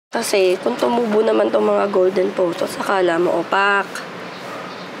Kasi kung tumubo naman tong mga golden photos, akala mo opak.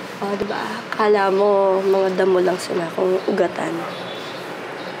 O, diba? Akala mo mga damo lang sila kung ugatan.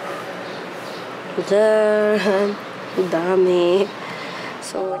 Diyan. Dami.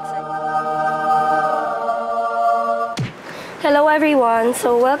 So excited. Hello everyone!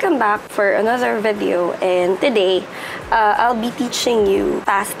 So welcome back for another video, and today I'll be teaching you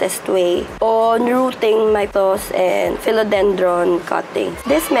fastest way on rooting mytos and philodendron cuttings.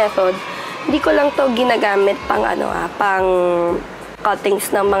 This method, hindi ko lang to ginagamit pang pang cuttings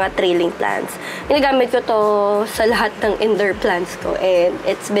ng mga trailing plants. Ginagamit ko to sa lahat ng indoor plants ko, and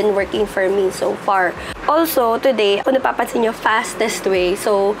it's been working for me so far. Also, today, kung napapansin nyo, fastest way.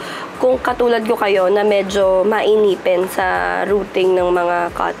 So, kung katulad ko kayo na medyo mainipin sa rooting ng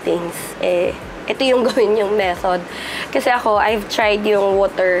mga cuttings, ito yung gawin yung method. Kasi ako, I've tried yung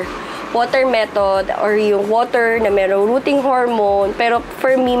water method or yung water na merong rooting hormone. Pero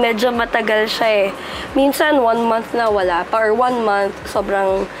for me, medyo matagal siya . Minsan, 1 month na wala pa, or 1 month,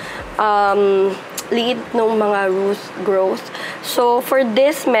 sobrang liit ng mga root growth. So, for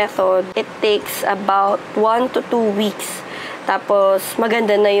this method, it takes about 1 to 2 weeks. Tapos,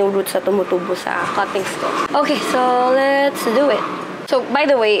 maganda na yung roots na tumutubo sa cuttings ko. Okay, so let's do it. So, by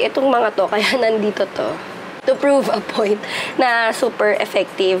the way, itong mga to, kaya nandito to prove a point na super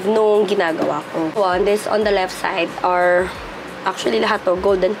effective nung ginagawa ko. This on the left side are actually lahat to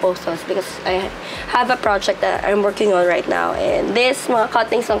golden postals because I have a project that I'm working on right now, and this mga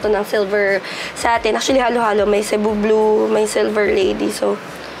cuttings lang to ng silver satin. Actually halo-halo, may Cebu blue, may silver lady, so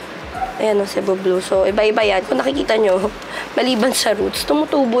ayan o, Cebu blue. So iba-iba yan. Kung nakikita nyo, maliban sa roots,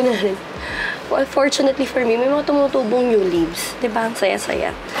 tumutubo na rin. Well, fortunately for me, may mga tumutubong new leaves, diba? Ang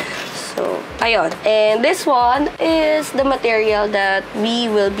saya-saya. So, ayun. And this one is the material that we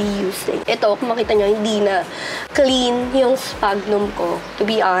will be using. Ito, kung makita nyo, hindi na clean yung sphagnum ko, to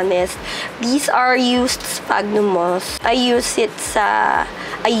be honest. These are used sphagnum moss. I used it sa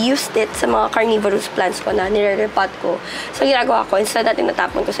mga carnivorous plants ko na nire-repot ko. So, ginagawa ko, instead na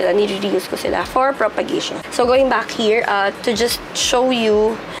tinatapon ko sila, nire-reuse ko sila for propagation. So, going back here, to just show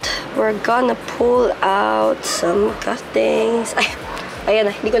you, we're gonna pull out some cuttings.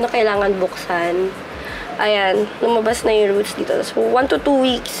 Ayan, hindi ko na kailangan buksan. Ayan, lumabas na yung roots dito. So, 1 to 2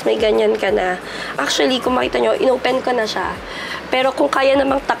 weeks, may ganyan ka na. Actually, kung makita nyo, inopen ko na siya. Pero kung kaya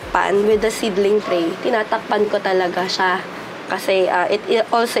namang takpan with the seedling tray, tinatakpan ko talaga siya. Kasi it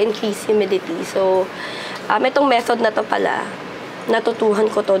also increase humidity. So, itong method na to pala, natutuhan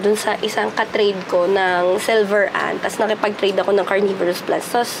ko to dun sa isang ka-trade ko ng silver ant. Tapos nakipag-trade ako ng carnivorous plants.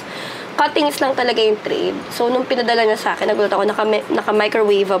 Tapos, cuttings lang talaga yung trade. So, nung pinadala niya sa akin, nagulat ako,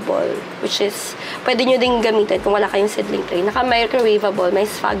 naka-microwavable, which is, pwede nyo ding gamitin kung wala kayong seedling tray. Naka-microwavable, may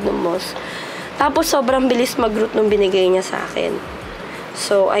sphagnum moss. Tapos, sobrang bilis mag-root nung binigay niya sa akin.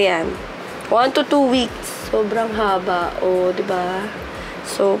 So, ayan. 1 to 2 weeks. Sobrang haba. O, diba?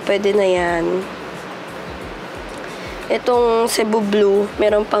 So, pwede na yan. Itong Cebu blue,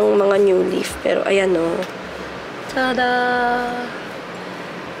 meron pang mga new leaf. Pero, ayan o. Tada!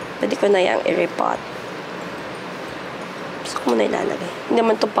 Pwede ko na yung i-repot. Gusto ko muna ilalagay. Hindi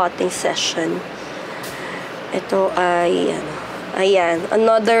naman to potting session. Ito ay, ayan.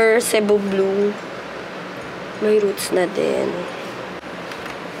 Another Cebu blue. May roots na din.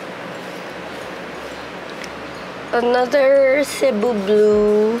 Another Cebu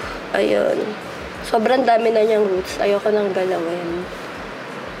blue. Ayun. Sobrang dami na niyang roots. Ayoko nang galawin.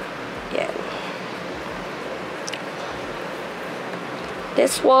 Yan.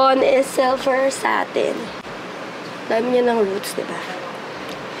 This one is silver satin. Dami niya ng roots, diba?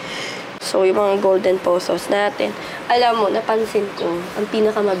 So, yung mga golden postals natin. Alam mo, napansin ko, ang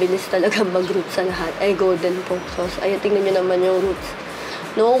pinakamabilis talaga mag-root sa lahat ay golden postals. Ayun, tingnan nyo naman yung roots.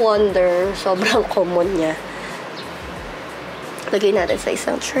 No wonder, sobrang common niya. Lagay natin sa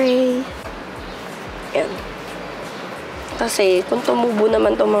isang tray. Ayan. Kasi, kung tumubo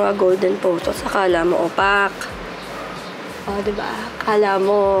naman itong mga golden postals, akala mo opak. O, diba? Akala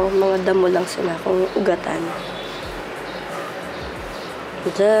mo, mga damo lang sila kung ugatan.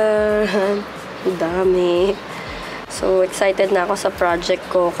 Diyan. Dami. So, excited na ako sa project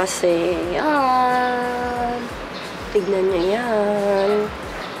ko kasi, yan. Tignan nyo yan.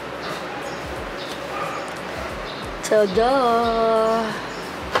 Tada!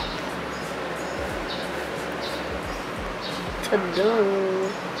 Tada!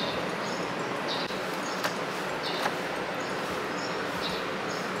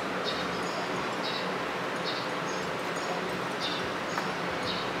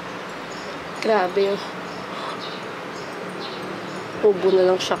 Grabe yun. Tubo na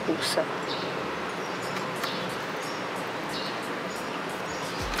lang siya kusa.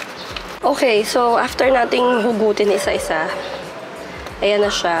 Okay, so after nating hugutin isa-isa, ayan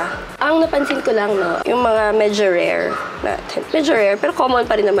na siya. Ang napansin ko lang, no, yung mga medyo rare natin. Medyo rare, pero common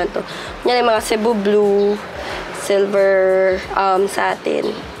pa rin naman to. Yan yung mga Cebu Blue, Silver,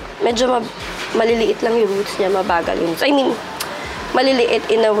 Satin. Medyo maliliit lang yung roots niya, mabagal yung roots. I mean, maliliit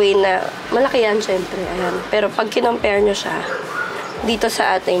in a way na malaki yan, syempre. Ayan. Pero pag kinompare nyo siya, dito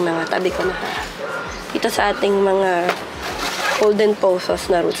sa ating mga, tabi ko na ha, dito sa ating mga golden pozos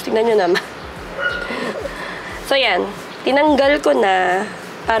na roots. Tignan nyo naman. So, yan. Tinanggal ko na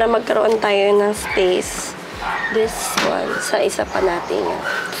para magkaroon tayo ng space. This one, sa isa pa natin.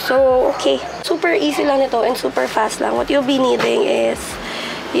 So, okay. Super easy lang nito and super fast lang. What you'll be needing is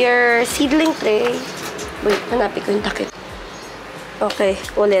your seedling tray. Wait, hanapin ko yung takip. Okay,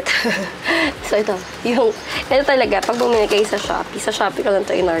 ulit. So, ito talaga, pag bumili kayo sa Shopee ko lang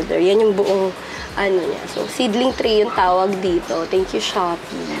ito in order. Yan yung buong ano niya. So, seedling tray yung tawag dito. Thank you,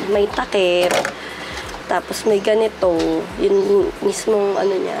 Shopee. May takip. Tapos, may ganito. Yung mismong,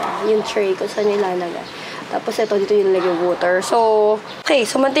 ano niya, yung tray kung saan nilalagay. Tapos, dito yung nilagay water. So, okay.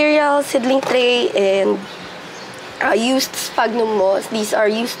 So, material, seedling tray, and used sphagnum moss. These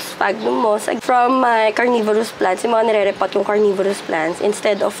are used sphagnum moss from my carnivorous plants. Yung mga nire-repot yung carnivorous plants.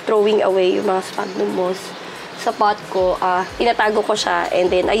 Instead of throwing away yung mga sphagnum moss sa pot ko, tinatago ko siya,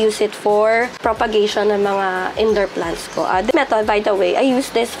 and then I use it for propagation ng mga indoor plants ko. The method, by the way, I use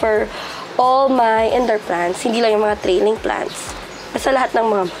this for all my indoor plants, hindi lang yung mga trailing plants. Basta lahat ng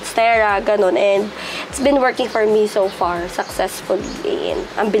mga monstera, ganun. And it's been working for me so far successfully, and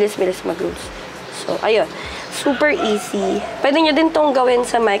ang bilis-bilis mag-roots. So, ayun. Super easy. Pwede nyo din tong gawin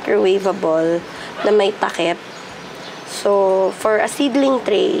sa microwavable na may takip. So, for a seedling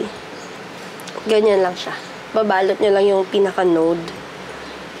tray, ganyan lang siya. Babalot nyo lang yung pinaka-node.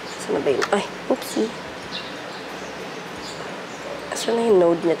 Saan na ba yun? Ay, oopsie. Saan na yung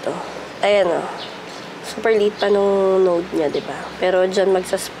node nito? Ayan o. Super liit pa nung node niya, diba? Pero dyan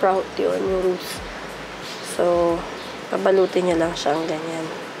magsa-sprout yun, yung roots. So, babalutin nyo lang siyang ganyan.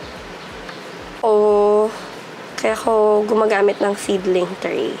 Kaya ako gumagamit ng seedling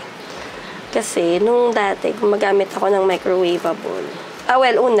tray. Kasi, nung dati, gumagamit ako ng microwavable.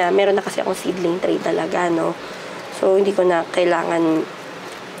 Una, meron na kasi akong seedling tray talaga, no? So, hindi ko na kailangan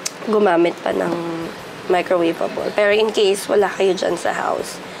gumamit pa ng microwavable. Pero in case wala kayo dyan sa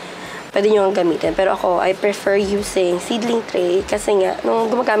house, pwede nyo ang gamitin. Pero ako, I prefer using seedling tray kasi nga, nung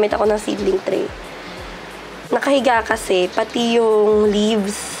gumagamit ako ng seedling tray, nakahiga kasi, pati yung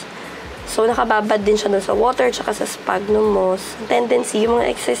leaves. So, nakababad din siya dun sa water tsaka sa sphagnum moss. Tendency, yung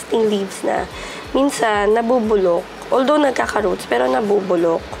mga existing leaves na minsan nabubulok. Although nagkaka-roots, pero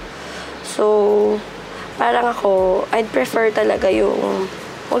nabubulok. So, parang ako, I'd prefer talaga yung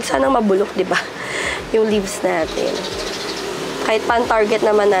huwag sanang mabulok, diba? Yung leaves natin. Kahit pan-target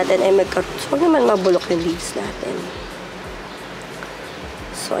naman natin ay magka-roots, huwag naman mabulok yung leaves natin.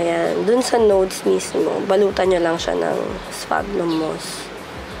 So, ayan. Dun sa nodes mismo, balutan nyo lang siya ng sphagnum moss.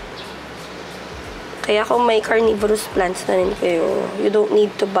 Kaya kung may carnivorous plants na rin kayo, you don't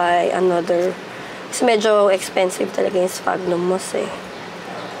need to buy another. Kasi medyo expensive talaga yung sphagnum moss eh.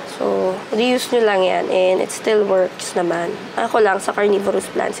 So, reuse nyo lang yan and it still works naman. Ako lang sa carnivorous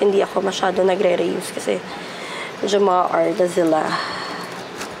plants, hindi ako masyado nagre-reuse kasi medyo mga arda sila.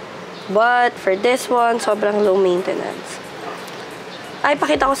 But for this one, sobrang low maintenance. Ay,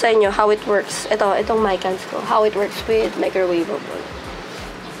 pakita ko sa inyo how it works. Itong micans ko. How it works with microwavable.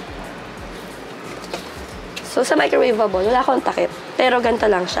 So, sa microwavable, wala akong takip. Pero ganito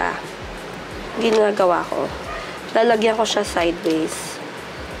lang siya. Ginagawa ko. Lalagyan ko siya sideways.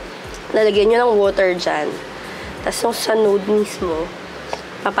 Lalagyan nyo ng water dyan. Tapos sa node mismo,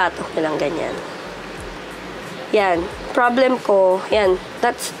 papatok nyo lang ganyan. Yan. Problem ko, yan.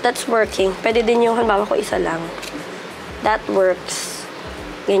 That's working. Pwede din yung halimbawa ko isa lang. That works.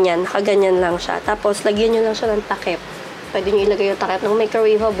 Ganyan. Nakaganyan lang siya. Tapos, lagyan nyo lang siya ng takip. Pwede nyo ilagay yung takip ng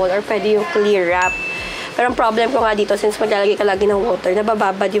microwavable or pwede yung clear wrap. Pero ang problem ko nga dito, since maglalagay ka lagi ng water,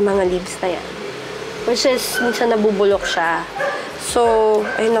 nabababad yung mga leaves na yan. Which is, minsan nabubulok siya. So,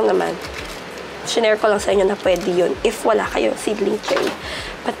 ayun lang naman. Shinare ko lang sa inyo na pwede yun if wala kayong seedling tray.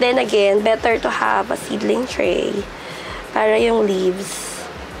 But then again, better to have a seedling tray para yung leaves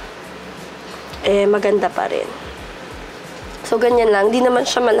maganda pa rin. So, ganyan lang. Di naman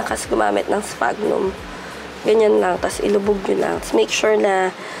siya malakas gumamit ng sphagnum. Ganyan lang. Tapos, ilubog nyo lang. Tapos, make sure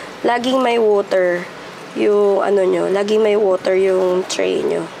na laging may water yung laging may water yung tray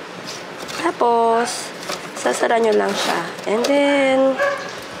nyo. Tapos, sasara nyo lang siya. And then,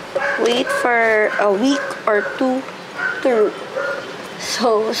 wait for a week or two to root.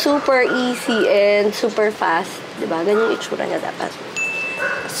 So, super easy and super fast. Diba? Ganyan yung itsura niya dapat.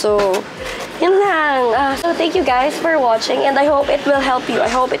 So, yun lang. So, thank you guys for watching and I hope it will help you. I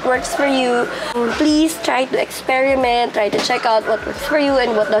hope it works for you. Please try to experiment, try to check out what works for you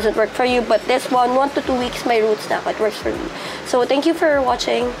and what doesn't work for you. But this 1 to 2 weeks, my roots na, it works for me. So, thank you for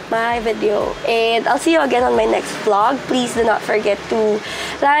watching my video. And I'll see you again on my next vlog. Please do not forget to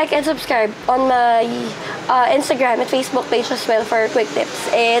like and subscribe on my Instagram and Facebook page as well for quick tips.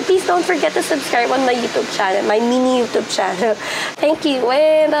 And please don't forget to subscribe on my YouTube channel, my mini YouTube channel. Thank you,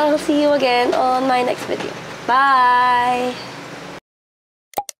 and I'll see you again on my next video. Bye!